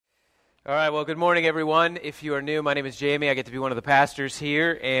All right, well, good morning, everyone. If you are new, my name is Jamie. I get to be one of the pastors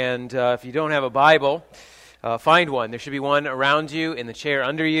here, and if you don't have a Bible, find one. There should be one around you, in the chair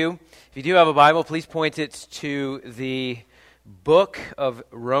under you. If you do have a Bible, please point it to the book of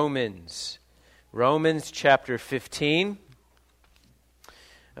Romans. Romans chapter 15.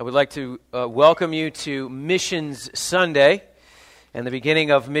 I would like to welcome you to Missions Sunday and the beginning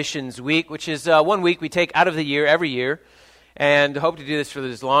of Missions Week, which is 1 week we take out of the year every year, and hope to do this for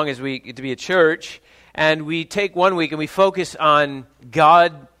as long as we get to be a church. And we take 1 week and we focus on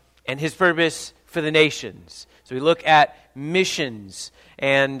God and His purpose for the nations. So we look at missions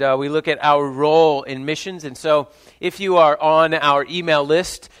and we look at our role in missions. And so if you are on our email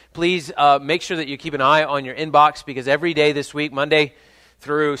list, please make sure that you keep an eye on your inbox, because every day this week, Monday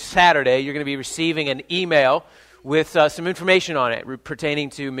through Saturday, you're going to be receiving an email with some information on it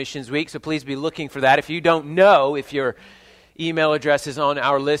pertaining to Missions Week. So please be looking for that. If you don't know if your email address is on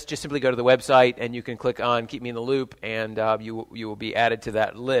our list, just simply go to the website and you can click on Keep Me in the Loop, and you will be added to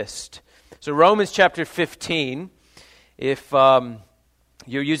that list. So Romans chapter 15, if you're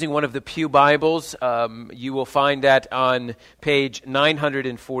using one of the Pew Bibles, you will find that on page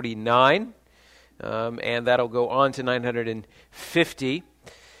 949, and that'll go on to 950.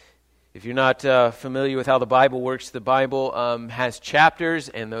 If you're not familiar with how the Bible works, the Bible has chapters,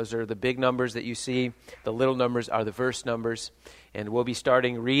 and those are the big numbers that you see. The little numbers are the verse numbers. And we'll be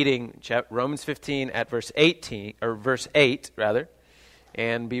starting reading Romans 15 at verse 8,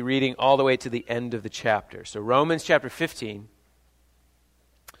 and be reading all the way to the end of the chapter. So Romans chapter 15,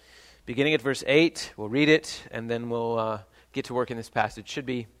 beginning at verse 8, we'll read it, and then we'll get to work in this passage. Should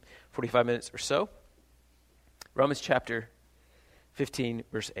be 45 minutes or so. Romans chapter 15,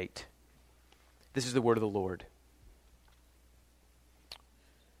 verse 8. This is the word of the Lord.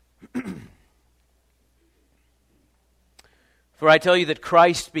 For I tell you that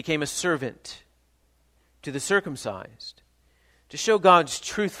Christ became a servant to the circumcised, to show God's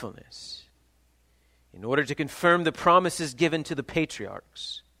truthfulness, in order to confirm the promises given to the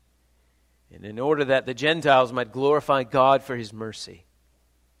patriarchs, and in order that the Gentiles might glorify God for His mercy.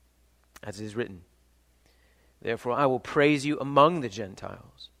 As it is written, therefore I will praise you among the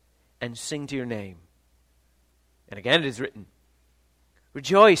Gentiles, and sing to your name. And again it is written,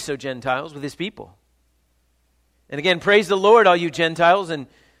 rejoice, O Gentiles, with His people. And again, praise the Lord, all you Gentiles, and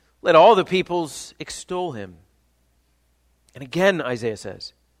let all the peoples extol Him. And again, Isaiah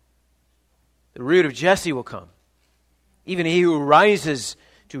says, the root of Jesse will come, even He who rises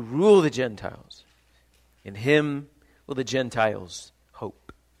to rule the Gentiles. In Him will the Gentiles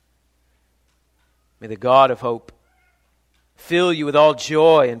hope. May the God of hope fill you with all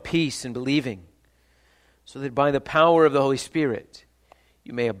joy and peace in believing, so that by the power of the Holy Spirit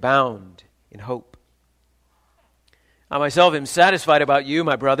you may abound in hope. I myself am satisfied about you,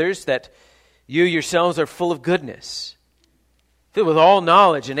 my brothers, that you yourselves are full of goodness, filled with all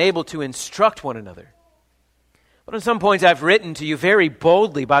knowledge, and able to instruct one another. But on some points I've written to you very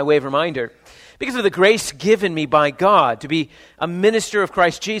boldly by way of reminder, because of the grace given me by God to be a minister of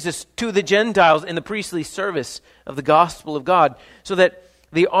Christ Jesus to the Gentiles in the priestly service of the gospel of God, so that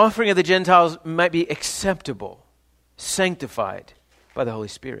the offering of the Gentiles might be acceptable, sanctified by the Holy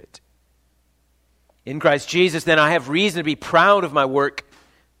Spirit. In Christ Jesus, then, I have reason to be proud of my work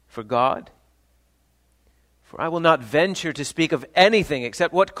for God. For I will not venture to speak of anything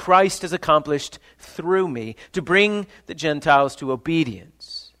except what Christ has accomplished through me to bring the Gentiles to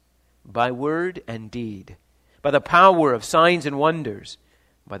obedience, by word and deed, by the power of signs and wonders,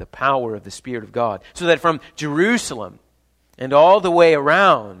 by the power of the Spirit of God, so that from Jerusalem and all the way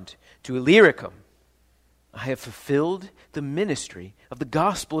around to Illyricum, I have fulfilled the ministry of the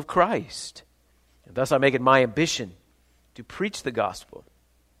gospel of Christ. And thus I make it my ambition to preach the gospel,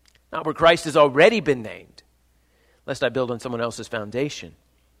 not where Christ has already been named, lest I build on someone else's foundation.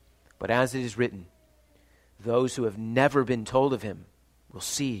 But as it is written, those who have never been told of Him will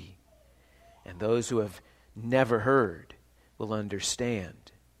see, and those who have never heard will understand.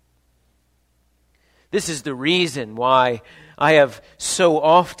 This is the reason why I have so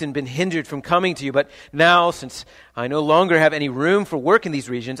often been hindered from coming to you. But now, since I no longer have any room for work in these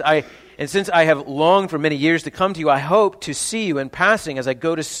regions, and since I have longed for many years to come to you, I hope to see you in passing as I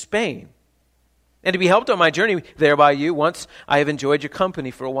go to Spain, and to be helped on my journey there by you once I have enjoyed your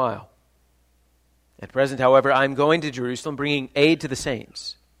company for a while. At present, however, I am going to Jerusalem, bringing aid to the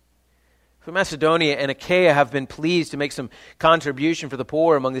saints. For Macedonia and Achaia have been pleased to make some contribution for the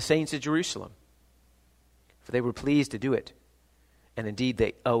poor among the saints at Jerusalem. For they were pleased to do it, and indeed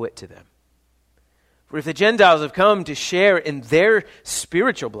they owe it to them. For if the Gentiles have come to share in their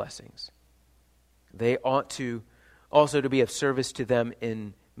spiritual blessings, they ought to also to be of service to them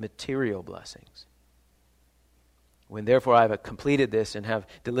in material blessings. When therefore I have completed this and have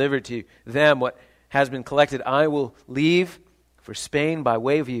delivered to them what has been collected, I will leave for Spain by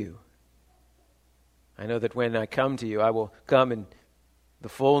way of you. I know that when I come to you, I will come in the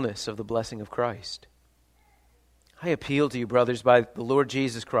fullness of the blessing of Christ. I appeal to you, brothers, by the Lord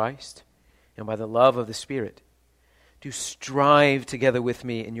Jesus Christ and by the love of the Spirit, to strive together with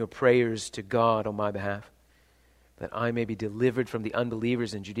me in your prayers to God on my behalf, that I may be delivered from the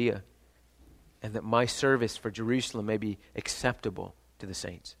unbelievers in Judea, and that my service for Jerusalem may be acceptable to the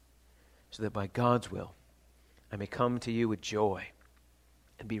saints, so that by God's will I may come to you with joy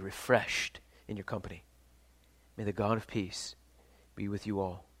and be refreshed in your company. May the God of peace be with you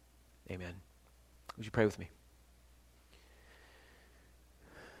all. Amen. Would you pray with me?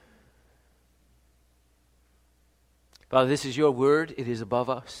 Father, this is your word. It is above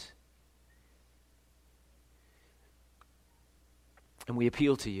us. And we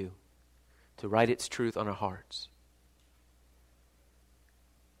appeal to you to write its truth on our hearts.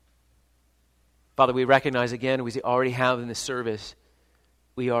 Father, we recognize again, we already have in this service,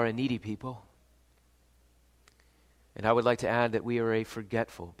 we are a needy people. And I would like to add that we are a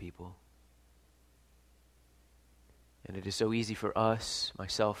forgetful people. And it is so easy for us,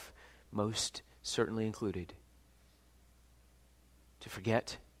 myself most certainly included, to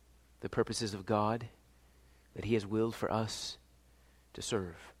forget the purposes of God that He has willed for us to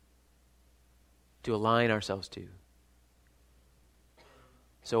serve, to align ourselves to.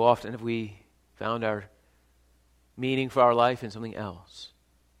 So often have we found our meaning for our life in something else.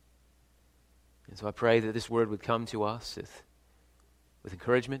 And so I pray that this word would come to us with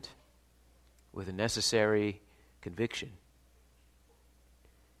encouragement, with a necessary conviction,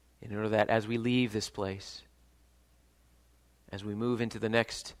 in order that as we leave this place, as we move into the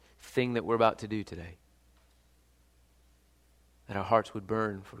next thing that we're about to do today, that our hearts would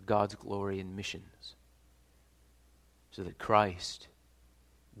burn for God's glory and missions, so that Christ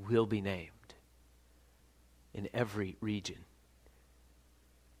will be named in every region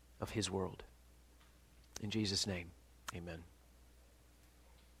of His world. In Jesus' name, amen.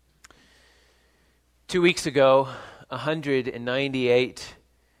 2 weeks ago, 198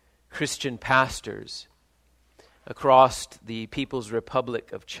 Christian pastors across the People's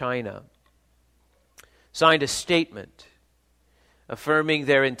Republic of China signed a statement affirming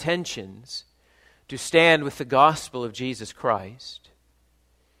their intentions to stand with the gospel of Jesus Christ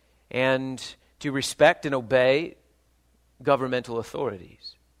and to respect and obey governmental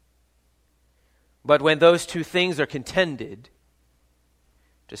authorities. But when those two things are contended,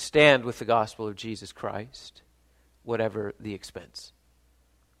 to stand with the gospel of Jesus Christ, whatever the expense.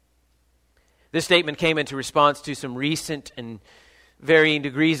 This statement came into response to some recent and varying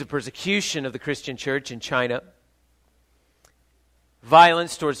degrees of persecution of the Christian church in China,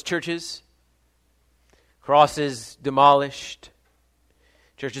 violence towards churches, crosses demolished,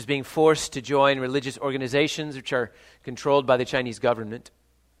 churches being forced to join religious organizations which are controlled by the Chinese government,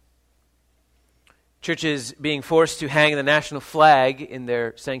 churches being forced to hang the national flag in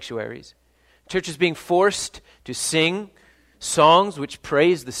their sanctuaries, churches being forced to sing songs which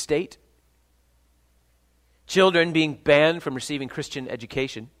praise the state, children being banned from receiving Christian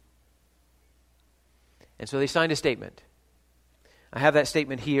education. And so they signed a statement. I have that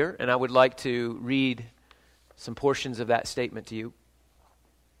statement here, and I would like to read some portions of that statement to you.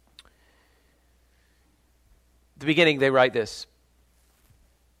 At the beginning, they write this.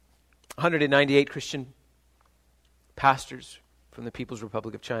 198 Christian pastors from the People's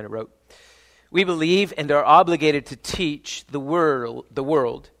Republic of China wrote, "We believe and are obligated to teach the world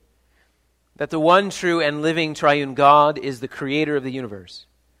that the one true and living triune God is the creator of the universe,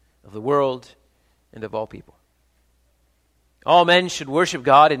 of the world, and of all people. All men should worship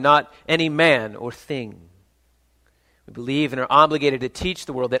God and not any man or thing. We believe and are obligated to teach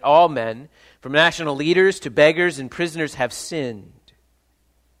the world that all men, from national leaders to beggars and prisoners, have sinned.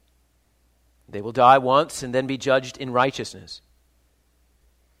 They will die once and then be judged in righteousness.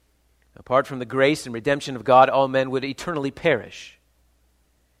 Apart from the grace and redemption of God, all men would eternally perish.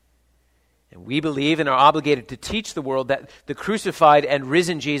 And we believe and are obligated to teach the world that the crucified and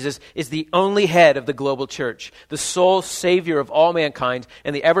risen Jesus is the only head of the global church, the sole Savior of all mankind,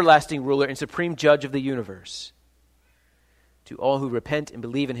 and the everlasting ruler and supreme judge of the universe. To all who repent and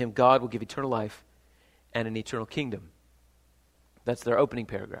believe in Him, God will give eternal life and an eternal kingdom." That's their opening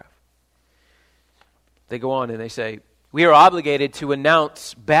paragraph. They go on and they say, "We are obligated to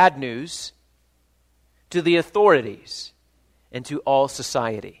announce bad news to the authorities and to all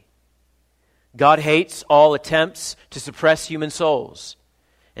society. God hates all attempts to suppress human souls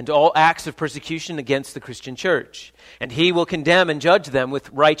and all acts of persecution against the Christian church, and he will condemn and judge them with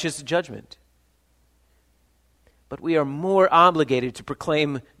righteous judgment. But we are more obligated to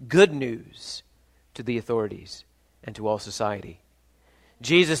proclaim good news to the authorities and to all society.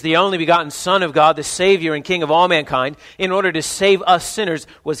 Jesus, the only begotten Son of God, the Savior and King of all mankind, in order to save us sinners,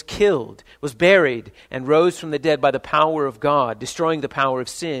 was killed, was buried, and rose from the dead by the power of God, destroying the power of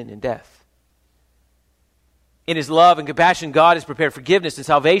sin and death. In his love and compassion, God has prepared forgiveness and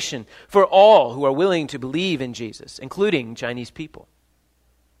salvation for all who are willing to believe in Jesus, including Chinese people.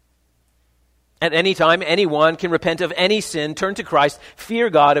 At any time, anyone can repent of any sin, turn to Christ,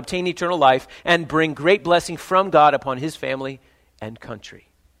 fear God, obtain eternal life, and bring great blessing from God upon his family and country.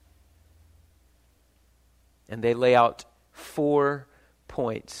 And they lay out 4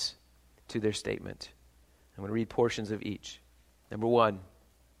 points to their statement. I'm going to read portions of each. Number 1,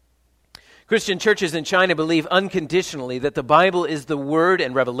 Christian churches in China believe unconditionally that the Bible is the word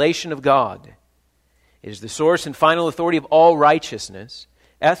and revelation of God. It is the source and final authority of all righteousness,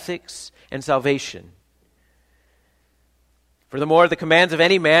 ethics, and salvation. Furthermore, the commands of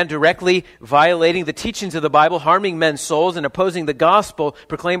any man directly violating the teachings of the Bible, harming men's souls, and opposing the gospel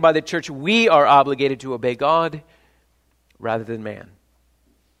proclaimed by the church, we are obligated to obey God rather than man.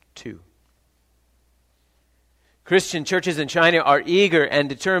 2, Christian churches in China are eager and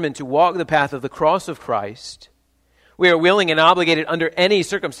determined to walk the path of the cross of Christ. We are willing and obligated under any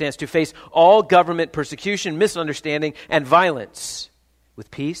circumstance to face all government persecution, misunderstanding, and violence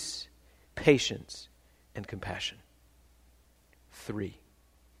with peace, patience, and compassion. 3,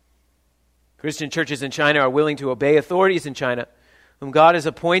 Christian churches in China are willing to obey authorities in China whom God has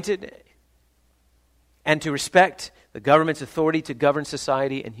appointed and to respect the government's authority to govern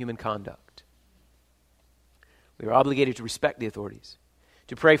society and human conduct. We are obligated to respect the authorities,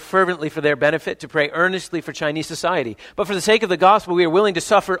 to pray fervently for their benefit, to pray earnestly for Chinese society. But for the sake of the gospel, we are willing to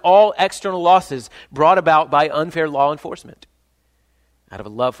suffer all external losses brought about by unfair law enforcement. Out of a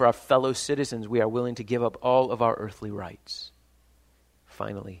love for our fellow citizens, we are willing to give up all of our earthly rights.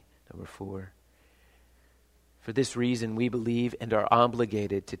 Finally, number 4, for this reason we believe and are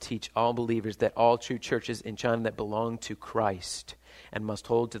obligated to teach all believers that all true churches in China that belong to Christ and must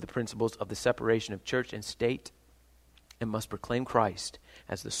hold to the principles of the separation of church and state and must proclaim Christ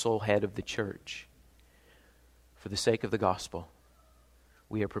as the sole head of the church. For the sake of the gospel,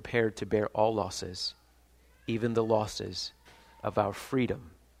 we are prepared to bear all losses, even the losses of our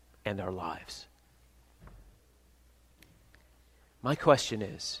freedom and our lives. My question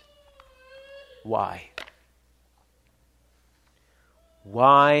is, why?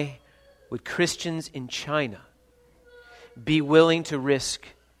 Why would Christians in China be willing to risk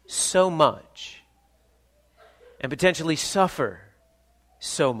so much and potentially suffer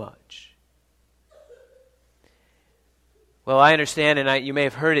so much? Well, I understand, and you may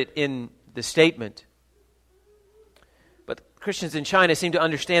have heard it in the statement, but Christians in China seem to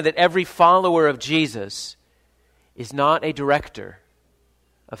understand that every follower of Jesus is not a director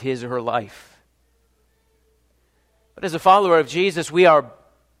of his or her life. But as a follower of Jesus, we are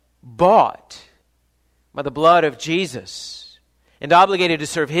bought by the blood of Jesus and obligated to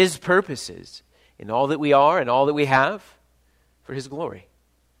serve his purposes in all that we are and all that we have for his glory.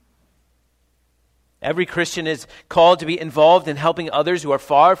 Every Christian is called to be involved in helping others who are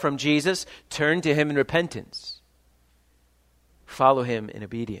far from Jesus turn to him in repentance, follow him in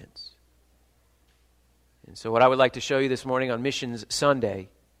obedience. And so what I would like to show you this morning on Missions Sunday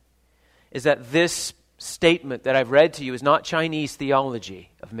is that this statement that I've read to you is not Chinese theology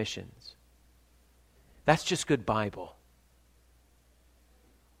of missions. That's just good Bible.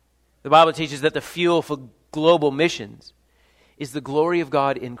 The Bible teaches that the fuel for global missions is the glory of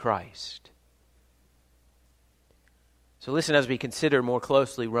God in Christ. So listen as we consider more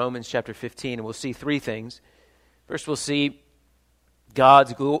closely Romans chapter 15, and we'll see 3 things. First, we'll see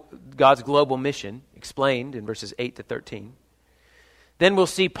God's global mission explained in verses 8 to 13. Then we'll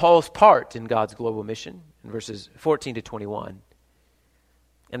see Paul's part in God's global mission in verses 14 to 21.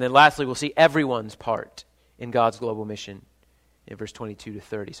 And then lastly, we'll see everyone's part in God's global mission in verse 22 to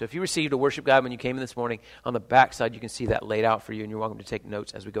 30. So if you received a worship guide when you came in this morning, on the back side you can see that laid out for you, and you're welcome to take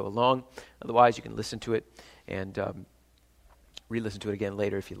notes as we go along. Otherwise, you can listen to it and re-listen to it again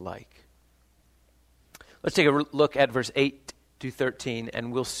later if you like. Let's take a look at verse 8 to 13,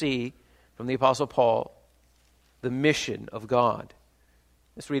 and we'll see from the Apostle Paul the mission of God.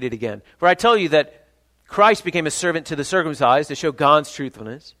 Let's read it again. For I tell you that Christ became a servant to the circumcised to show God's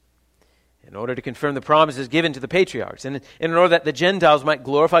truthfulness, in order to confirm the promises given to the patriarchs, and in order that the Gentiles might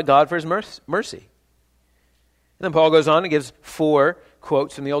glorify God for his mercy. And then Paul goes on and gives 4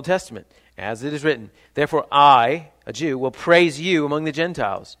 quotes from the Old Testament. As it is written, therefore I, a Jew, will praise you among the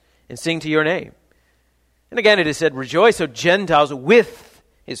Gentiles and sing to your name. And again it is said, rejoice, O Gentiles, with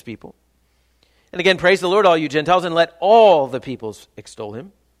his people. And again, praise the Lord, all you Gentiles, and let all the peoples extol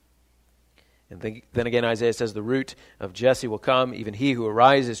him. And then again Isaiah says, the root of Jesse will come, even he who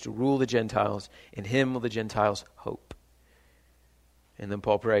arises to rule the Gentiles. In him will the Gentiles hope. And then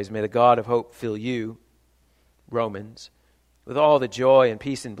Paul prays, may the God of hope fill you, Romans, with all the joy and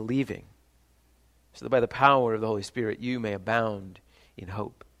peace in believing, so that by the power of the Holy Spirit you may abound in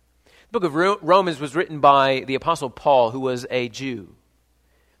hope. The book of Romans was written by the Apostle Paul, who was a Jew.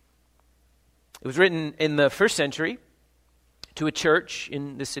 It was written in the first century to a church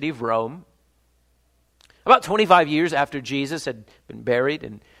in the city of Rome, about 25 years after Jesus had been buried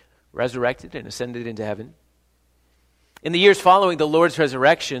and resurrected and ascended into heaven. In the years following the Lord's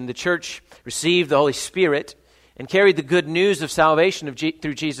resurrection, the church received the Holy Spirit and carried the good news of salvation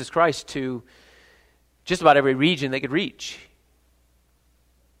through Jesus Christ to just about every region they could reach.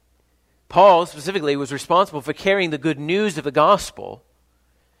 Paul specifically was responsible for carrying the good news of the gospel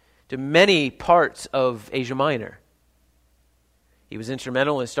to many parts of Asia Minor. He was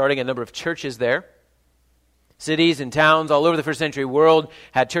instrumental in starting a number of churches there. Cities and towns all over the first century world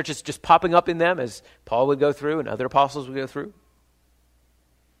had churches just popping up in them as Paul would go through and other apostles would go through.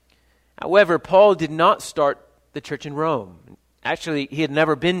 However, Paul did not start the church in Rome. Actually, he had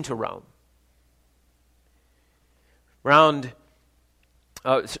never been to Rome.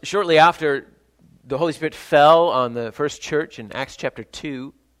 Shortly after the Holy Spirit fell on the first church in Acts chapter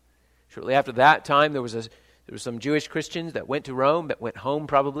 2, shortly after that time, there were some Jewish Christians that went to Rome, that went home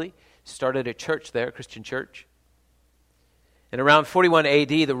probably, started a church there, a Christian church. And around 41 AD,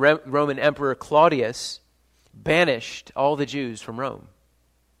 the Roman Emperor Claudius banished all the Jews from Rome,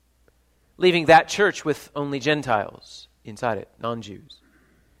 leaving that church with only Gentiles inside it, non-Jews.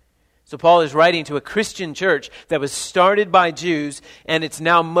 So Paul is writing to a Christian church that was started by Jews, and it's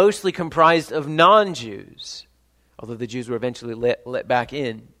now mostly comprised of non-Jews, although the Jews were eventually let back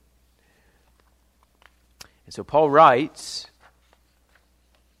in. And so Paul writes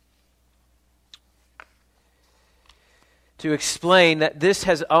to explain that this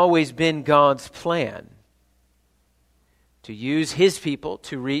has always been God's plan, to use his people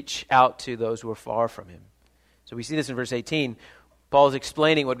to reach out to those who are far from him. So we see this in verse 18. Paul is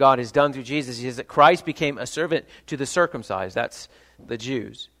explaining what God has done through Jesus. He says that Christ became a servant to the circumcised, that's the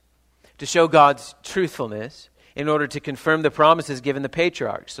Jews, to show God's truthfulness in order to confirm the promises given the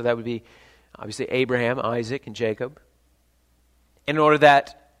patriarchs. So that would be obviously Abraham, Isaac, and Jacob. In order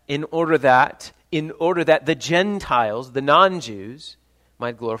that the Gentiles, the non-Jews,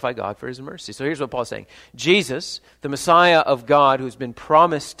 might glorify God for his mercy. So here's what Paul's saying. Jesus, the Messiah of God who's been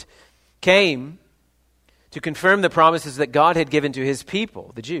promised, came to confirm the promises that God had given to his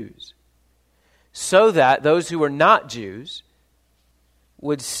people, the Jews, so that those who were not Jews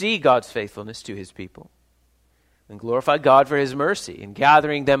would see God's faithfulness to his people and glorify God for his mercy in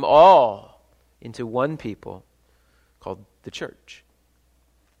gathering them all into one people called the church.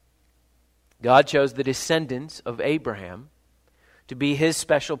 God chose the descendants of Abraham to be his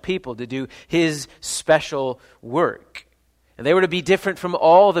special people, to do his special work. And they were to be different from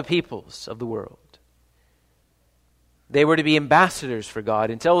all the peoples of the world. They were to be ambassadors for God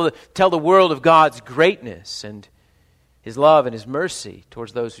and tell the world of God's greatness and his love and his mercy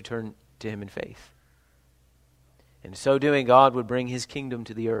towards those who turn to him in faith. And in so doing, God would bring his kingdom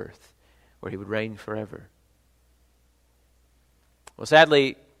to the earth, where he would reign forever. Well,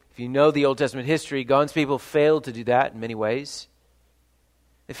 sadly, if you know the Old Testament history, God's people failed to do that in many ways.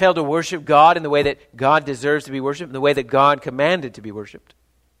 They failed to worship God in the way that God deserves to be worshipped, in the way that God commanded to be worshipped.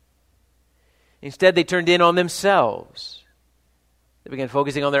 Instead, they turned in on themselves. They began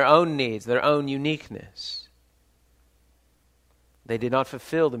focusing on their own needs, their own uniqueness. They did not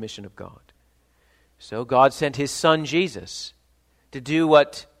fulfill the mission of God. So God sent his son Jesus to do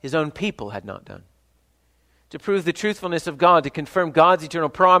what his own people had not done, to prove the truthfulness of God, to confirm God's eternal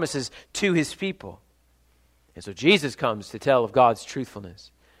promises to his people. And so Jesus comes to tell of God's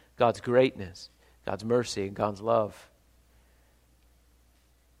truthfulness, God's greatness, God's mercy, and God's love.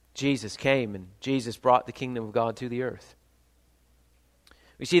 Jesus came and Jesus brought the kingdom of God to the earth.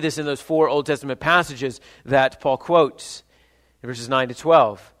 We see this in those 4 Old Testament passages that Paul quotes in verses 9 to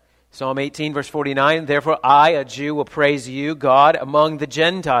 12. Psalm 18, verse 49, therefore I, a Jew, will praise you, God, among the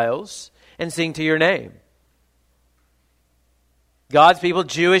Gentiles, and sing to your name. God's people,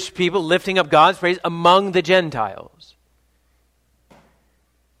 Jewish people, lifting up God's praise among the Gentiles.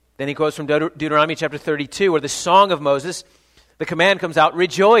 Then he quotes from Deuteronomy chapter 32, where the song of Moses, the command comes out,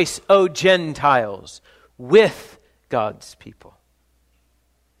 rejoice, O Gentiles, with God's people.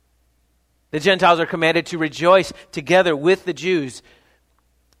 The Gentiles are commanded to rejoice together with the Jews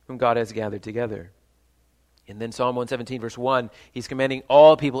whom God has gathered together. And then Psalm 117 verse 1, he's commanding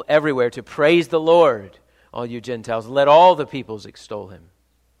all people everywhere to praise the Lord, all you Gentiles. Let all the peoples extol him.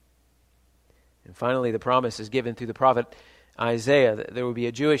 And finally, the promise is given through the prophet Isaiah that there will be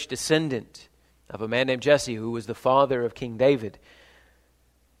a Jewish descendant of a man named Jesse who was the father of King David.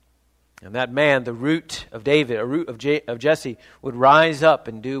 And that man, the root of David, a root of Jesse, would rise up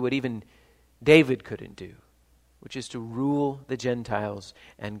and do what even David couldn't do, which is to rule the Gentiles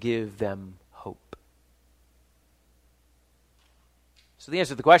and give them hope. So the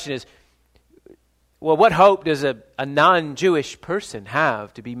answer to the question is, well, what hope does a non-Jewish person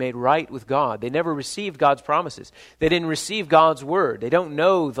have to be made right with God? They never received God's promises. They didn't receive God's word. They don't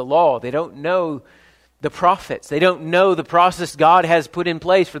know the law. They don't know the prophets. They don't know the process God has put in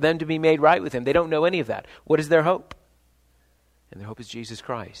place for them to be made right with him. They don't know any of that. What is their hope? And their hope is Jesus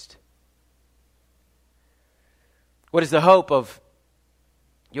Christ. What is the hope of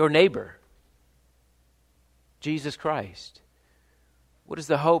your neighbor? Jesus Christ. What is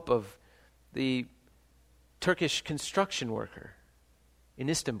the hope of the Turkish construction worker in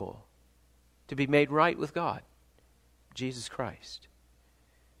Istanbul to be made right with God? Jesus Christ.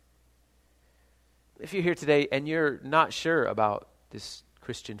 If you're here today and you're not sure about this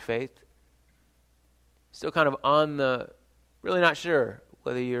Christian faith, still kind of on the, really not sure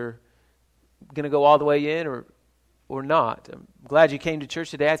whether you're going to go all the way in or not. I'm glad you came to church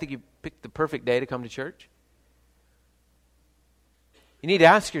today. I think you picked the perfect day to come to church. You need to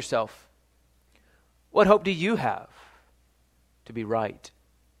ask yourself, what hope do you have to be right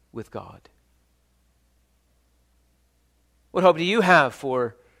with God? What hope do you have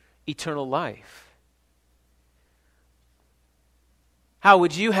for eternal life? How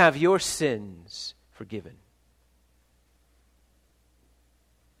would you have your sins forgiven?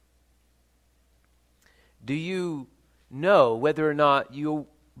 Do you know whether or not you'll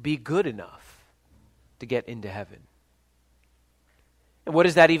be good enough to get into heaven? And what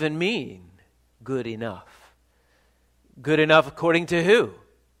does that even mean, good enough? Good enough according to who?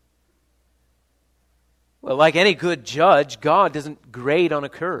 Well, like any good judge, God doesn't grade on a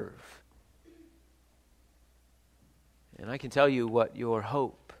curve. And I can tell you what your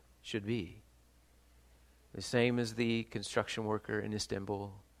hope should be. The same as the construction worker in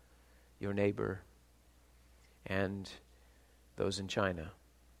Istanbul, your neighbor, and those in China.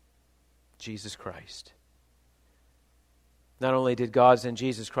 Jesus Christ. Not only did God send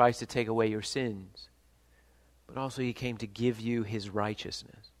Jesus Christ to take away your sins, but also he came to give you his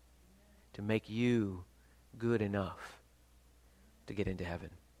righteousness, to make you good enough to get into heaven.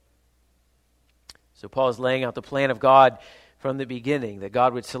 So Paul is laying out the plan of God from the beginning, that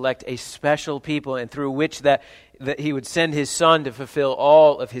God would select a special people and through which that he would send his Son to fulfill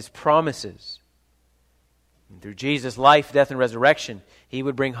all of his promises. And through Jesus' life, death, and resurrection, he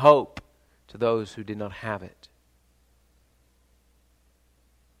would bring hope to those who did not have it.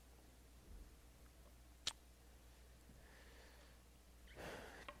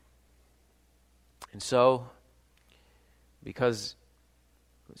 And so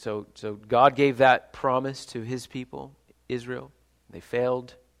God gave that promise to his people, Israel. They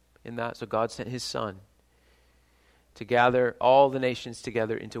failed in that, so God sent his Son to gather all the nations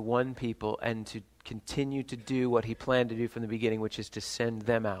together into one people and to continue to do what he planned to do from the beginning, which is to send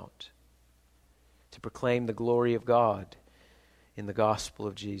them out, to proclaim the glory of God in the gospel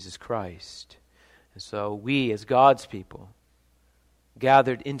of Jesus Christ. And so we, as God's people,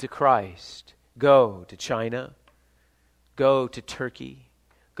 gathered into Christ, go to China, go to Turkey,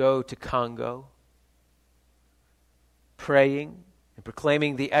 go to Congo, praying and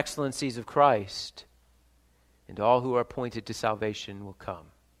proclaiming the excellencies of Christ, and all who are appointed to salvation will come.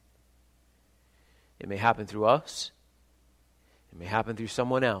 It may happen through us. It may happen through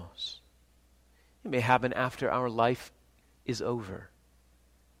someone else. It may happen after our life is over.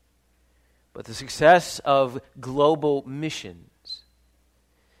 But the success of global missions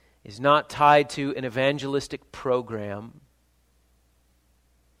is not tied to an evangelistic program.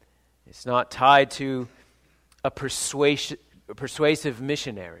 It's not tied to a persuasive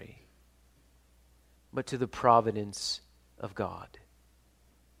missionary, but to the providence of God.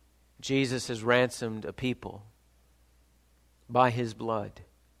 Jesus has ransomed a people by his blood.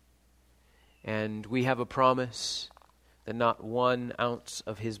 And we have a promise that not 1 ounce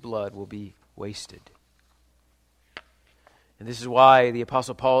of his blood will be wasted. And this is why the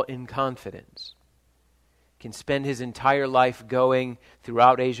Apostle Paul, in confidence, can spend his entire life going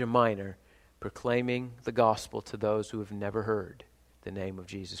throughout Asia Minor, proclaiming the gospel to those who have never heard the name of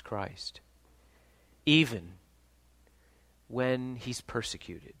Jesus Christ. Even when he's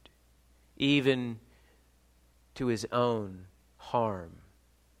persecuted, even to his own harm,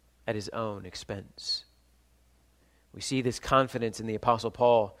 at his own expense. We see this confidence in the Apostle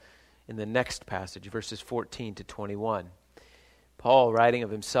Paul in the next passage, verses 14 to 21. Paul, writing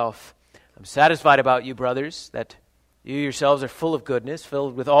of himself, I'm satisfied about you, brothers, that you yourselves are full of goodness,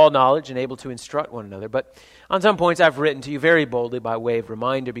 filled with all knowledge, and able to instruct one another. But on some points I've written to you very boldly by way of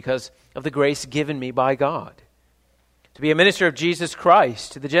reminder because of the grace given me by God, to be a minister of Jesus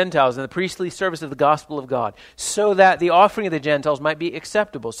Christ to the Gentiles in the priestly service of the gospel of God, so that the offering of the Gentiles might be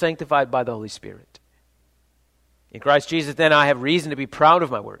acceptable, sanctified by the Holy Spirit. In Christ Jesus, then, I have reason to be proud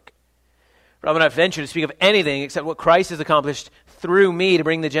of my work. For I will not venture to speak of anything except what Christ has accomplished through me to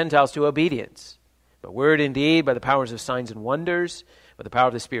bring the Gentiles to obedience. By word and deed, by the powers of signs and wonders, by the power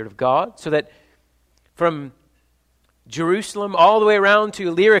of the Spirit of God, so that from Jerusalem all the way around to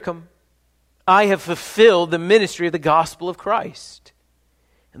Illyricum, I have fulfilled the ministry of the gospel of Christ.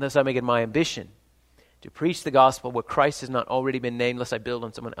 And thus I make it my ambition to preach the gospel where Christ has not already been named, lest I build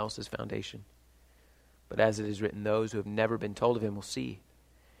on someone else's foundation. But as it is written, those who have never been told of him will see,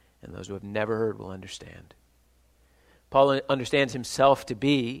 and those who have never heard will understand. Paul understands himself to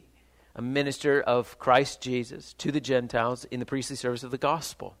be a minister of Christ Jesus to the Gentiles in the priestly service of the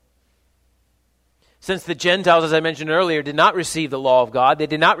gospel. Since the Gentiles, as I mentioned earlier, did not receive the law of God, they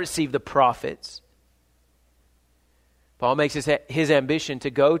did not receive the prophets, Paul makes his ambition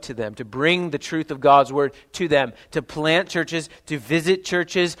to go to them, to bring the truth of God's word to them, to plant churches, to visit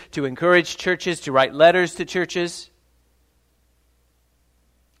churches, to encourage churches, to write letters to churches,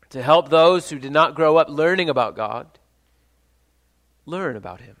 to help those who did not grow up learning about God, learn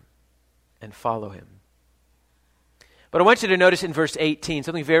about him and follow him. But I want you to notice in verse 18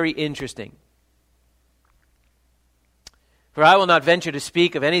 something very interesting. For I will not venture to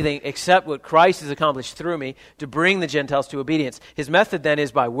speak of anything except what Christ has accomplished through me to bring the Gentiles to obedience. His method then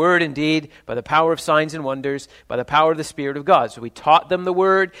is by word and deed, by the power of signs and wonders, by the power of the Spirit of God. So he taught them the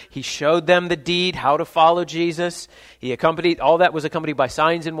word, he showed them the deed, how to follow Jesus. All that was accompanied by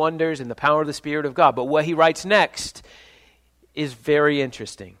signs and wonders and the power of the Spirit of God. But what he writes next is very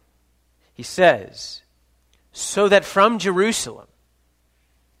interesting. He says, so that from Jerusalem,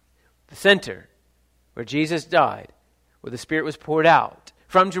 the center where Jesus died, where the Spirit was poured out,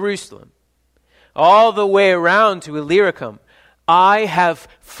 from Jerusalem, all the way around to Illyricum, I have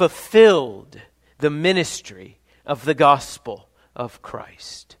fulfilled the ministry of the gospel of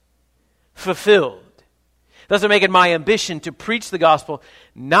Christ. Fulfilled. Doesn't make it my ambition to preach the gospel,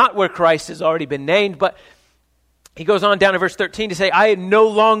 not where Christ has already been named, but he goes on down to verse 13 to say, I no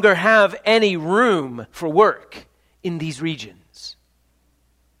longer have any room for work in these regions.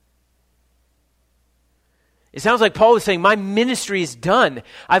 It sounds like Paul is saying, my ministry is done.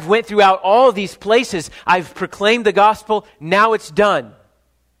 I've went throughout all these places. I've proclaimed the gospel. Now it's done.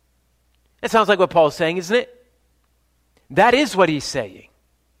 That sounds like what Paul's saying, isn't it? That is what he's saying.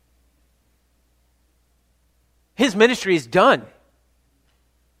 His ministry is done.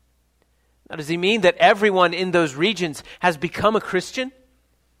 Now, does he mean that everyone in those regions has become a Christian?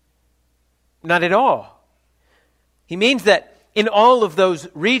 Not at all. He means that in all of those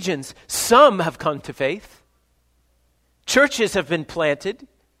regions, some have come to faith. Churches have been planted.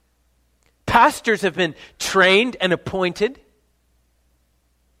 Pastors have been trained and appointed.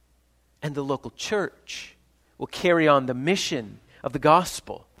 And the local church will carry on the mission of the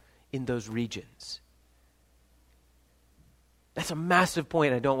gospel in those regions. That's a massive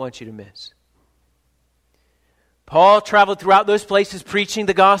point I don't want you to miss. Paul traveled throughout those places preaching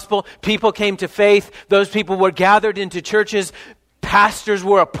the gospel. People came to faith. Those people were gathered into churches. Pastors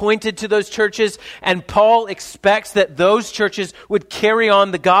were appointed to those churches, and Paul expects that those churches would carry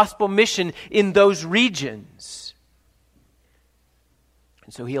on the gospel mission in those regions.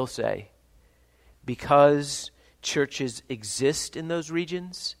 And so he'll say, because churches exist in those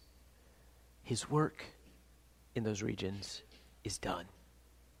regions, his work in those regions is done.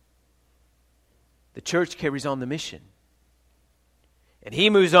 The church carries on the mission. And he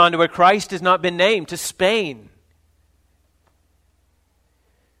moves on to where Christ has not been named, to Spain.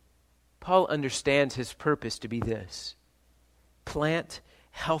 Paul understands his purpose to be this: plant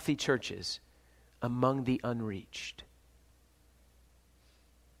healthy churches among the unreached.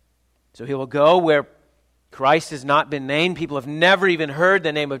 So he will go where Christ has not been named. People have never even heard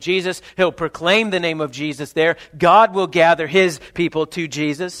the name of Jesus. He'll proclaim the name of Jesus there. God will gather his people to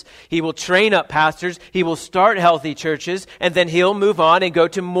Jesus. He will train up pastors. He will start healthy churches. And then he'll move on and go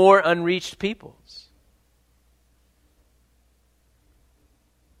to more unreached peoples.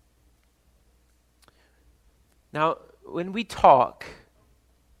 Now, when we talk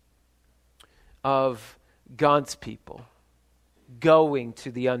of God's people going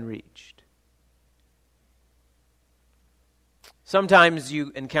to the unreached, Sometimes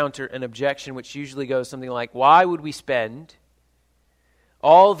you encounter an objection which usually goes something like, why would we spend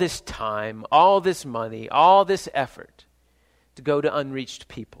all this time, all this money, all this effort to go to unreached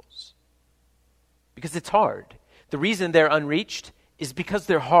peoples? Because it's hard. The reason they're unreached is because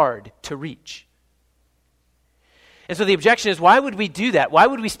they're hard to reach. And so the objection is, why would we do that? Why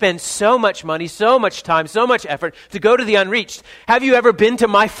would we spend so much money, so much time, so much effort to go to the unreached? Have you ever been to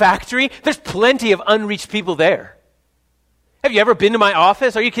my factory? There's plenty of unreached people there. Have you ever been to my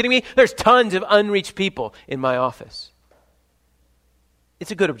office? Are you kidding me? There's tons of unreached people in my office. It's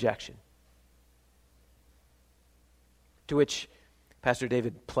a good objection. To which Pastor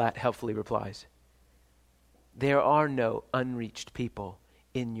David Platt helpfully replies, there are no unreached people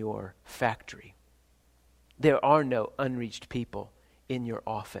in your factory. There are no unreached people in your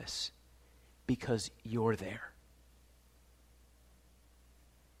office because you're there.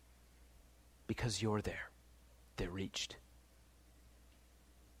 Because you're there, they're reached.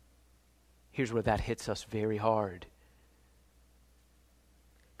 Here's where that hits us very hard.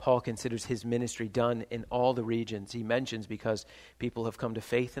 Paul considers his ministry done in all the regions. He mentions because people have come to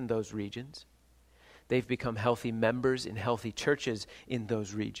faith in those regions. They've become healthy members in healthy churches in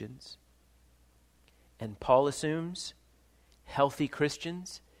those regions. And Paul assumes healthy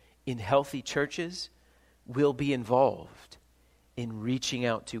Christians in healthy churches will be involved in reaching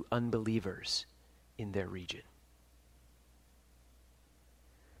out to unbelievers in their region.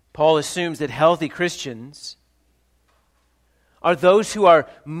 Paul assumes that healthy Christians are those who are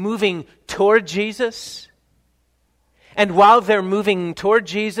moving toward Jesus. And while they're moving toward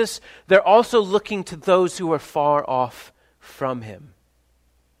Jesus, they're also looking to those who are far off from him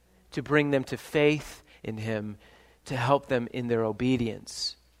to bring them to faith in him, to help them in their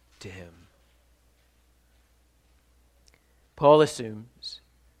obedience to him. Paul assumes,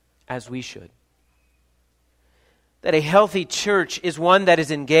 as we should, that a healthy church is one that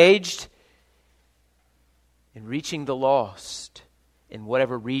is engaged in reaching the lost in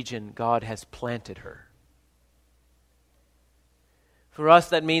whatever region God has planted her. For us,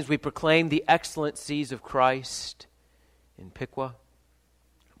 that means we proclaim the excellencies of Christ in Piqua,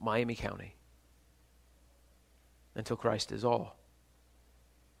 Miami County, until Christ is all.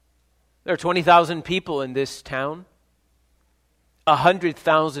 There are 20,000 people in this town,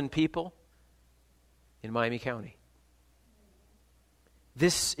 100,000 people in Miami County.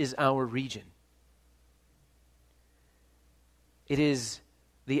 This is our region. It is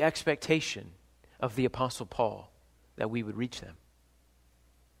the expectation of the Apostle Paul that we would reach them,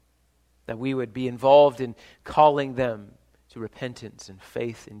 that we would be involved in calling them to repentance and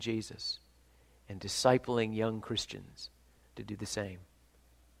faith in Jesus and discipling young Christians to do the same.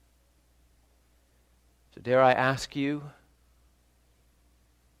 So dare I ask you,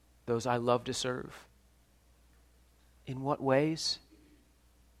 those I love to serve, in what ways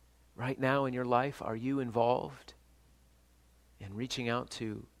right now in your life are you involved in reaching out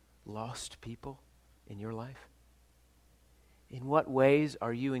to lost people in your life? In what ways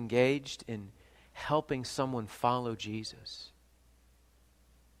are you engaged in helping someone follow Jesus?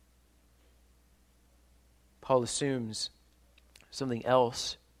 Paul assumes something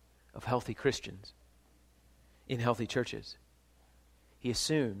else of healthy Christians in healthy churches. He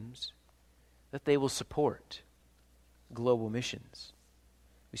assumes that they will support global missions.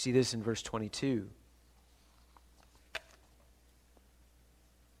 We see this in verse 22.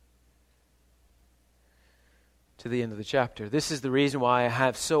 To the end of the chapter. This is the reason why I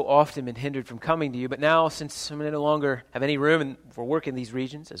have so often been hindered from coming to you, but now, since I no longer have any room for work in these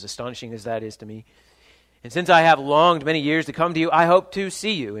regions, as astonishing as that is to me, and since I have longed many years to come to you, I hope to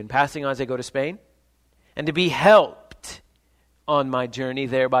see you in passing on as I go to Spain, and to be helped on my journey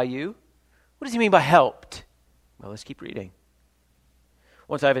there by you. What does he mean by helped? Well, let's keep reading.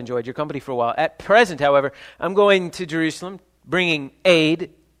 Once I've enjoyed your company for a while. At present, however, I'm going to Jerusalem, bringing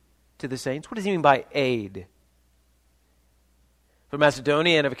aid to the saints. What does he mean by aid? For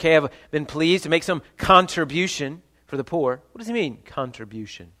Macedonia and of Achaia have been pleased to make some contribution for the poor. What does he mean,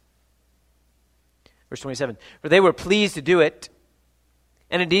 contribution? Verse 27, for they were pleased to do it,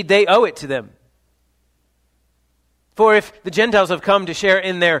 and indeed they owe it to them. For if the Gentiles have come to share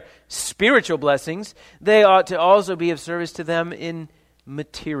in their spiritual blessings, they ought to also be of service to them in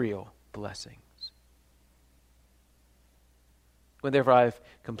material blessings. When therefore I have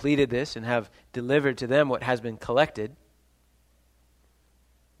completed this and have delivered to them what has been collected,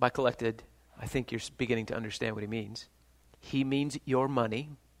 by collected, I think you're beginning to understand what he means. He means your money.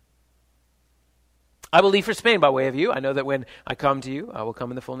 I will leave for Spain by way of you. I know that when I come to you, I will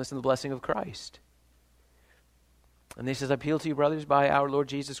come in the fullness and the blessing of Christ. And he says, I appeal to you, brothers, by our Lord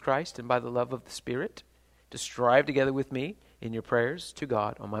Jesus Christ and by the love of the Spirit, to strive together with me in your prayers to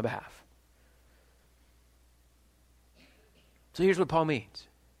God on my behalf. So here's what Paul means.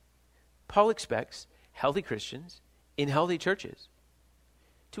 Paul expects healthy Christians in healthy churches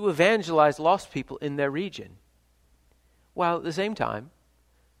to evangelize lost people in their region, while at the same time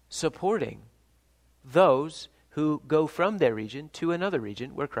supporting those who go from their region to another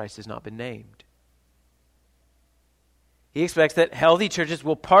region where Christ has not been named. He expects that healthy churches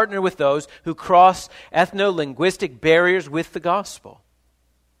will partner with those who cross ethno-linguistic barriers with the gospel.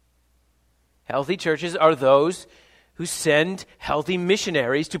 Healthy churches are those who send healthy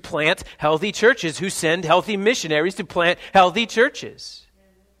missionaries to plant healthy churches, who send healthy missionaries to plant healthy churches,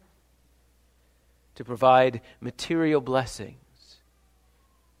 to provide material blessings,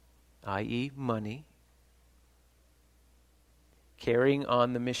 i.e., money, carrying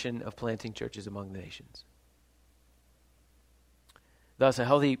on the mission of planting churches among the nations. Thus, a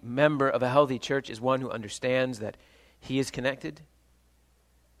healthy member of a healthy church is one who understands that he is connected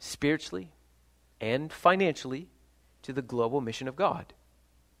spiritually and financially to the global mission of God.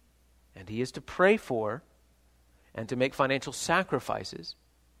 And he is to pray for and to make financial sacrifices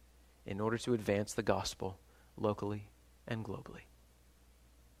in order to advance the gospel locally and globally.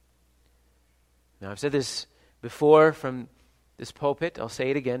 Now, I've said this before from this pulpit. I'll say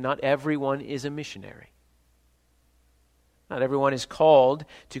it again. Not everyone is a missionary. Not everyone is called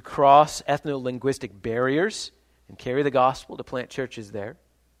to cross ethno-linguistic barriers and carry the gospel to plant churches there.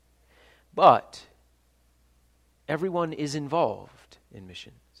 But everyone is involved in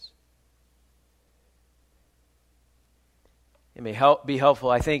missions. It may be helpful,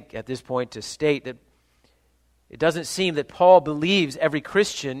 I think, at this point to state that it doesn't seem that Paul believes every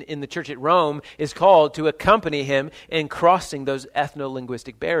Christian in the church at Rome is called to accompany him in crossing those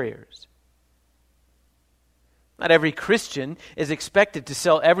ethno-linguistic barriers. Not every Christian is expected to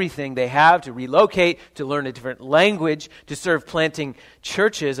sell everything they have, to relocate, to learn a different language, to serve planting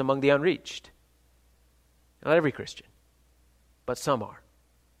churches among the unreached. Not every Christian, but some are.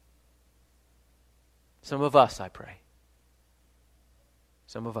 Some of us, I pray.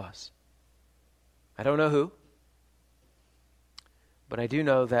 Some of us. I don't know who, but I do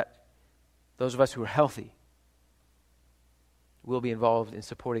know that those of us who are healthy will be involved in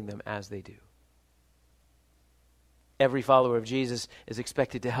supporting them as they do. Every follower of Jesus is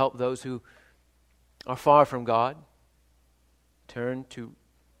expected to help those who are far from God turn to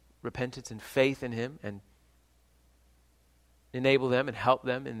repentance and faith in Him, and enable them and help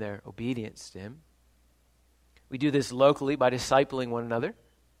them in their obedience to Him. We do this locally by discipling one another,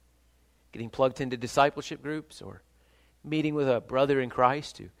 getting plugged into discipleship groups, or meeting with a brother in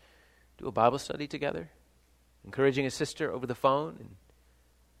Christ to do a Bible study together, encouraging a sister over the phone, and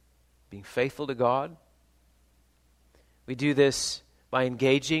being faithful to God. We do this by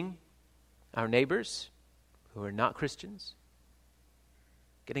engaging our neighbors who are not Christians,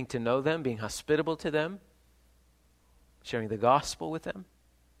 getting to know them, being hospitable to them, sharing the gospel with them.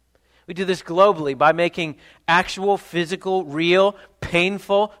 We do this globally by making actual, physical, real,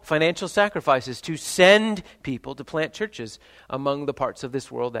 painful financial sacrifices to send people to plant churches among the parts of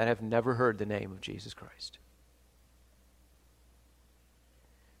this world that have never heard the name of Jesus Christ.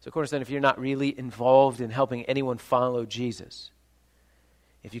 So, Cornerstone, if you're not really involved in helping anyone follow Jesus,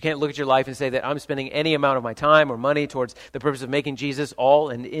 if you can't look at your life and say that I'm spending any amount of my time or money towards the purpose of making Jesus all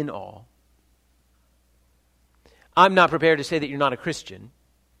and in all, I'm not prepared to say that you're not a Christian.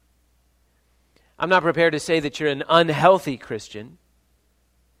 I'm not prepared to say that you're an unhealthy Christian.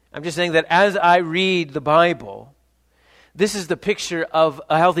 I'm just saying that as I read the Bible, this is the picture of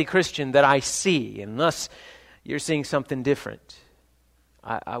a healthy Christian that I see. And unless you're seeing something different,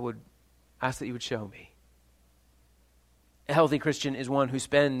 I would ask that you would show me. A healthy Christian is one who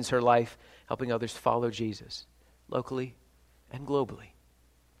spends her life helping others follow Jesus, locally and globally.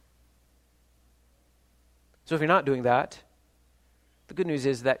 So if you're not doing that, the good news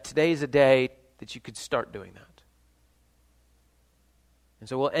is that today is a day that you could start doing that. And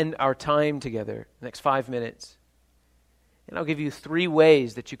so we'll end our time together, the next 5 minutes, and I'll give you 3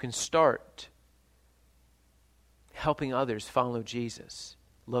 ways that you can start helping others follow Jesus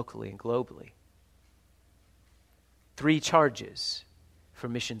locally and globally. 3 charges for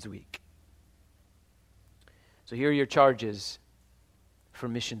Missions Week. So here are your charges for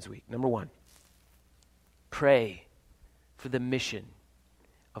Missions Week. Number 1, pray for the mission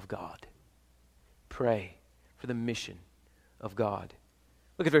of God. Pray for the mission of God.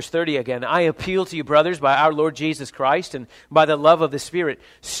 Look at verse 30 again. I appeal to you, brothers, by our Lord Jesus Christ and by the love of the Spirit,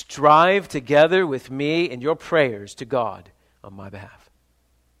 strive together with me in your prayers to God on my behalf.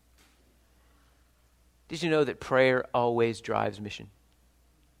 Did you know that prayer always drives mission?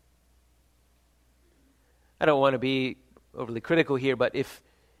 I don't want to be overly critical here, but if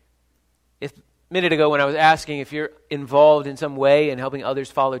a minute ago when I was asking if you're involved in some way in helping others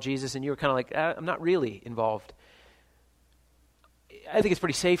follow Jesus and you were kind of like, I'm not really involved, I think it's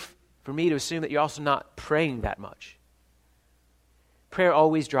pretty safe for me to assume that you're also not praying that much. Prayer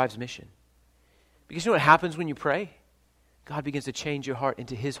always drives mission. Because you know what happens when you pray? God begins to change your heart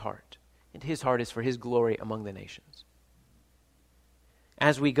into His heart. And His heart is for His glory among the nations.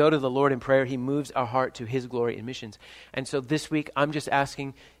 As we go to the Lord in prayer, He moves our heart to His glory in missions. And so this week, I'm just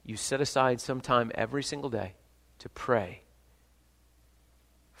asking you set aside some time every single day to pray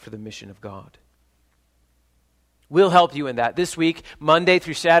for the mission of God. We'll help you in that. This week, Monday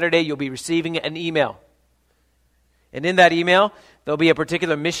through Saturday, you'll be receiving an email. And in that email, there'll be a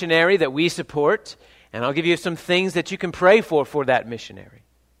particular missionary that we support, and I'll give you some things that you can pray for that missionary.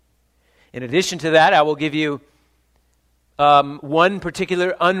 In addition to that, I will give you one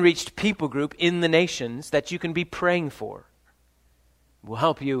particular unreached people group in the nations that you can be praying for. We'll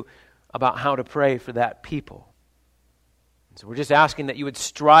help you about how to pray for that people. And so we're just asking that you would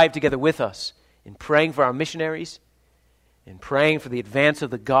strive together with us in praying for our missionaries and praying for the advance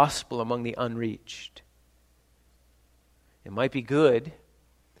of the gospel among the unreached. It might be good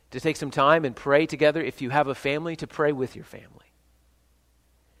to take some time and pray together, if you have a family, to pray with your family.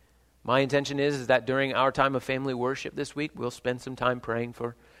 My intention is that during our time of family worship this week, we'll spend some time praying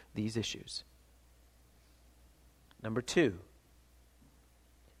for these issues. Number 2,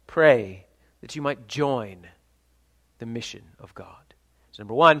 pray that you might join the mission of God. So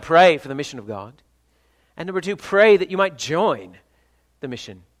number 1, pray for the mission of God. And number 2, pray that you might join the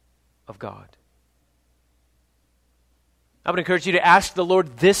mission of God. I would encourage you to ask the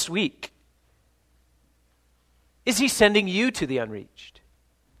Lord this week, is He sending you to the unreached?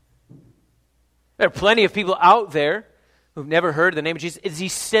 There are plenty of people out there who've never heard the name of Jesus. Is He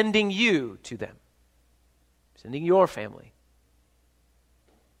sending you to them? Sending your family?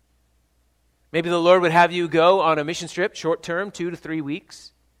 Maybe the Lord would have you go on a mission trip, short term, 2 to 3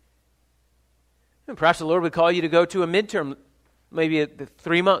 weeks. And perhaps the Lord would call you to go to a midterm, maybe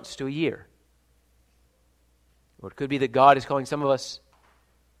 3 months to a year. Or it could be that God is calling some of us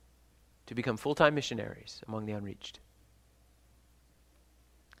to become full-time missionaries among the unreached.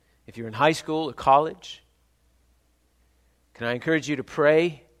 If you're in high school or college, can I encourage you to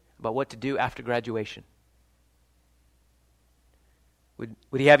pray about what to do after graduation?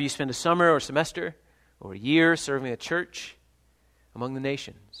 Would He have you spend a summer or semester or a year serving a church among the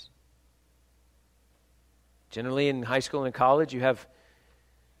nations? Generally in high school and college, you have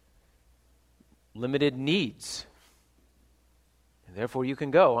limited needs. And therefore you can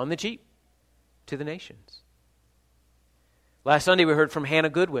go on the cheap to the nations. Last Sunday we heard from Hannah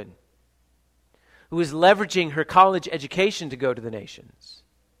Goodwin, who is leveraging her college education to go to the nations.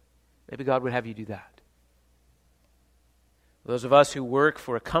 Maybe God would have you do that. Those of us who work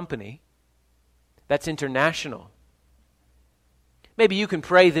for a company that's international, maybe you can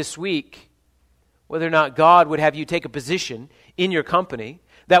pray this week whether or not God would have you take a position in your company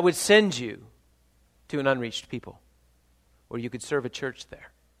that would send you to an unreached people, or you could serve a church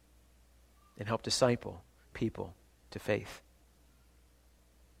there and help disciple people to faith.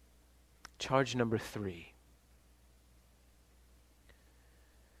 Charge number 3.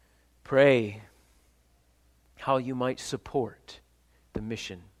 Pray how you might support the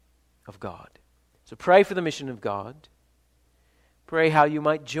mission of God. So pray for the mission of God. Pray how you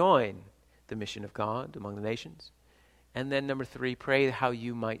might join the mission of God among the nations. And then number 3, pray how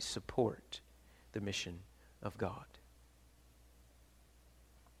you might support the mission of God.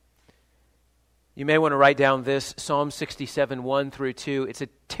 You may want to write down this, Psalm 67, 1 through 2. It's a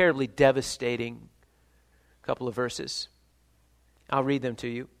terribly devastating couple of verses. I'll read them to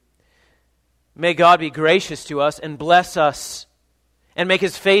you. May God be gracious to us and bless us and make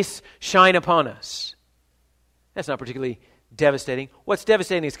His face shine upon us. That's not particularly devastating. What's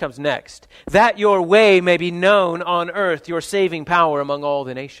devastating is comes next. That your way may be known on earth, your saving power among all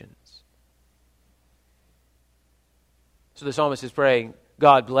the nations. So the psalmist is praying,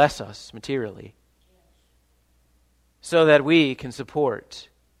 God bless us materially, so that we can support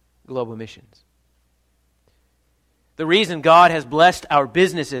global missions. The reason God has blessed our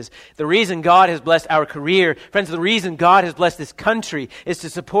businesses, the reason God has blessed our career, friends, the reason God has blessed this country is to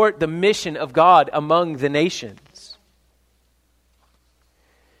support the mission of God among the nations.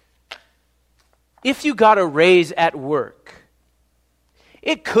 If you got a raise at work,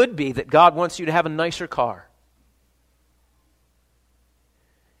 it could be that God wants you to have a nicer car.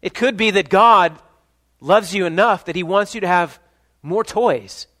 It could be that God loves you enough that He wants you to have more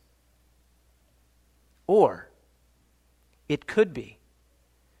toys. Or it could be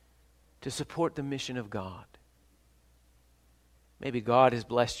to support the mission of God. Maybe God has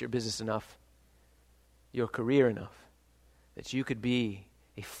blessed your business enough, your career enough, that you could be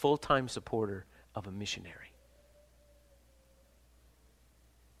a full-time supporter of a missionary.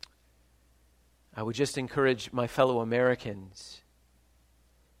 I would just encourage my fellow Americans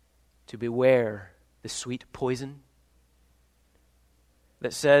to beware the sweet poison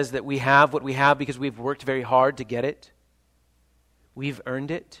that says that we have what we have because we've worked very hard to get it. We've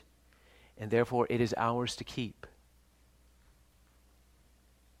earned it, and therefore it is ours to keep.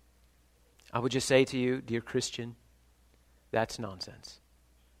 I would just say to you, dear Christian, that's nonsense.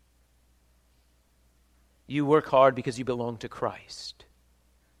 You work hard because you belong to Christ.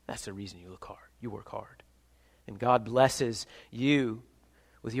 That's the reason you work hard. And God blesses you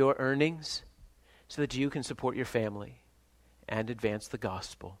with your earnings so that you can support your family and advance the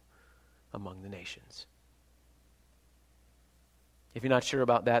gospel among the nations. If you're not sure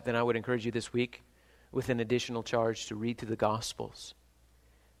about that, then I would encourage you this week, with an additional charge, to read through the Gospels.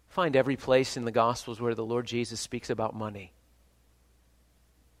 Find every place in the Gospels where the Lord Jesus speaks about money.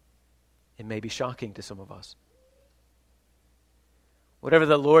 It may be shocking to some of us. Whatever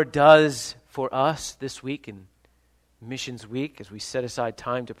the Lord does for us this week in Missions Week, as we set aside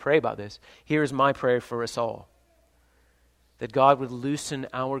time to pray about this, here is my prayer for us all. That God would loosen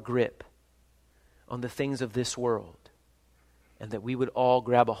our grip on the things of this world, and that we would all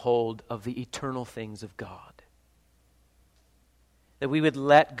grab a hold of the eternal things of God. That we would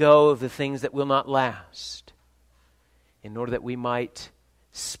let go of the things that will not last, in order that we might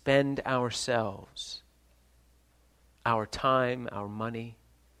spend ourselves, our time, our money,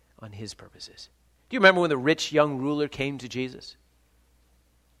 on His purposes. Do you remember when the rich young ruler came to Jesus?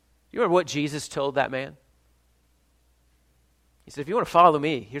 Do you remember what Jesus told that man? He said, if you want to follow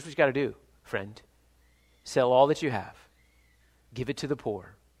me, here's what you got to do, friend. Sell all that you have, give it to the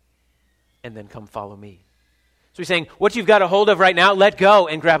poor, and then come follow me. So he's saying, what you've got a hold of right now, let go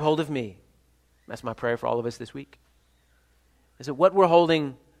and grab hold of me. That's my prayer for all of us this week. Is that what we're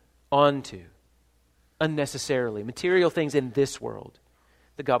holding on to unnecessarily, material things in this world,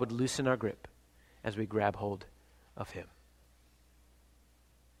 that God would loosen our grip as we grab hold of Him.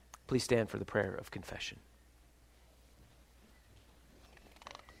 Please stand for the prayer of confession.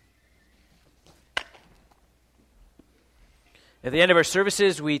 At the end of our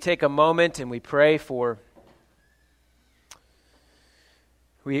services, we take a moment and we pray for...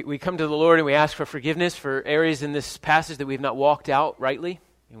 We come to the Lord and we ask for forgiveness for areas in this passage that we've not walked out rightly,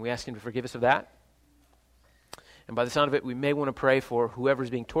 and we ask Him to forgive us of that. And by the sound of it, we may want to pray for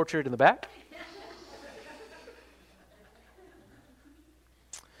whoever's being tortured in the back.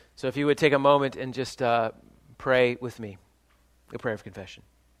 So if you would take a moment and just pray with me, a prayer of confession.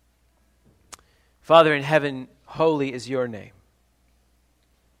 Father in heaven, holy is your name.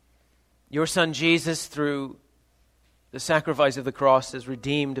 Your Son Jesus, through the sacrifice of the cross, has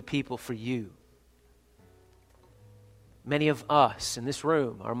redeemed a people for you. Many of us in this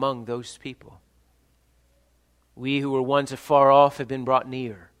room are among those people. We who were once afar off have been brought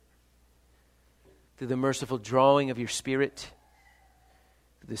near through the merciful drawing of your Spirit,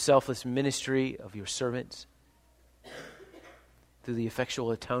 through the selfless ministry of your servants, through the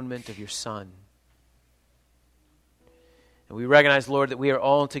effectual atonement of your Son. And we recognize, Lord, that we are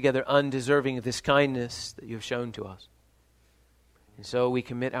altogether undeserving of this kindness that you have shown to us. And so we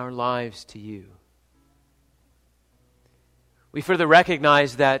commit our lives to you. We further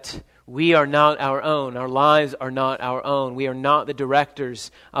recognize that we are not our own. Our lives are not our own. We are not the directors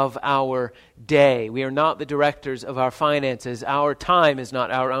of our day. We are not the directors of our finances. Our time is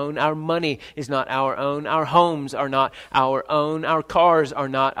not our own. Our money is not our own. Our homes are not our own. Our cars are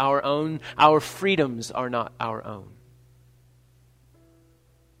not our own. Our freedoms are not our own.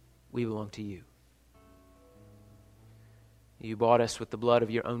 We belong to you. You bought us with the blood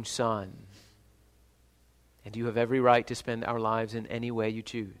of your own Son, and you have every right to spend our lives in any way you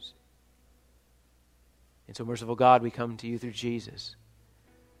choose. And so, merciful God, we come to you through Jesus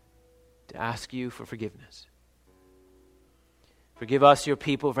to ask you for forgiveness. Forgive us, your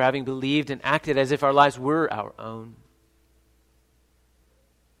people, for having believed and acted as if our lives were our own.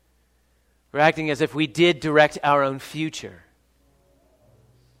 For acting as if we did direct our own future,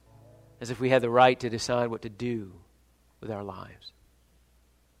 as if we had the right to decide what to do with our lives.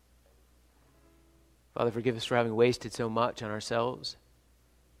 Father, forgive us for having wasted so much on ourselves.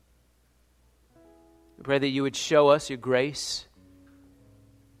 We pray that you would show us your grace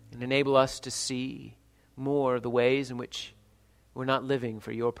and enable us to see more of the ways in which we're not living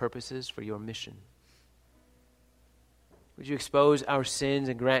for your purposes, for your mission. Would you expose our sins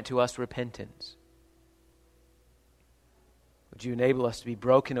and grant to us repentance? Would you enable us to be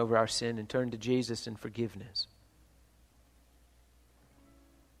broken over our sin and turn to Jesus in forgiveness?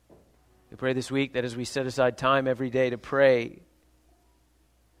 We pray this week that as we set aside time every day to pray,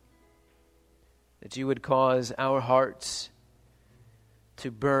 that you would cause our hearts to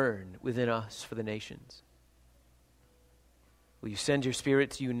burn within us for the nations. Will you send your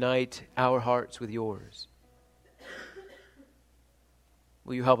Spirit to unite our hearts with yours?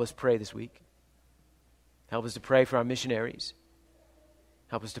 Will you help us pray this week? Help us to pray for our missionaries.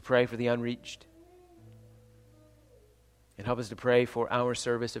 Help us to pray for the unreached. And help us to pray for our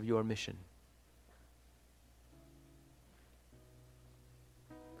service of your mission.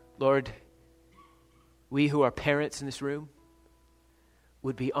 Lord, we who are parents in this room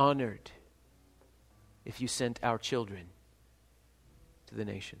would be honored if you sent our children to the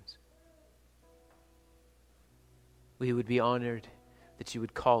nations. We would be honored that you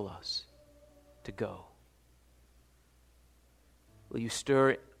would call us to go. Will you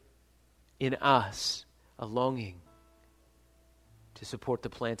stir in us a longing to support the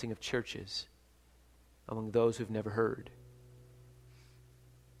planting of churches among those who've never heard?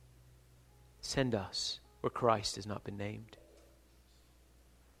 Send us where Christ has not been named.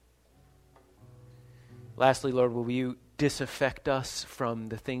 Lastly, Lord, will you disaffect us from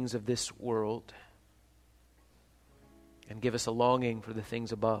the things of this world and give us a longing for the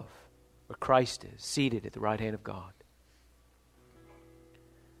things above, where Christ is, seated at the right hand of God.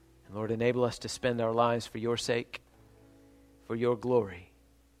 And Lord, enable us to spend our lives for your sake, for your glory,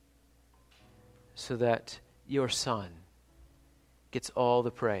 so that your Son gets all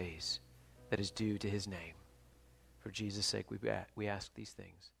the praise that is due to his name. For Jesus' sake, we ask these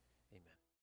things.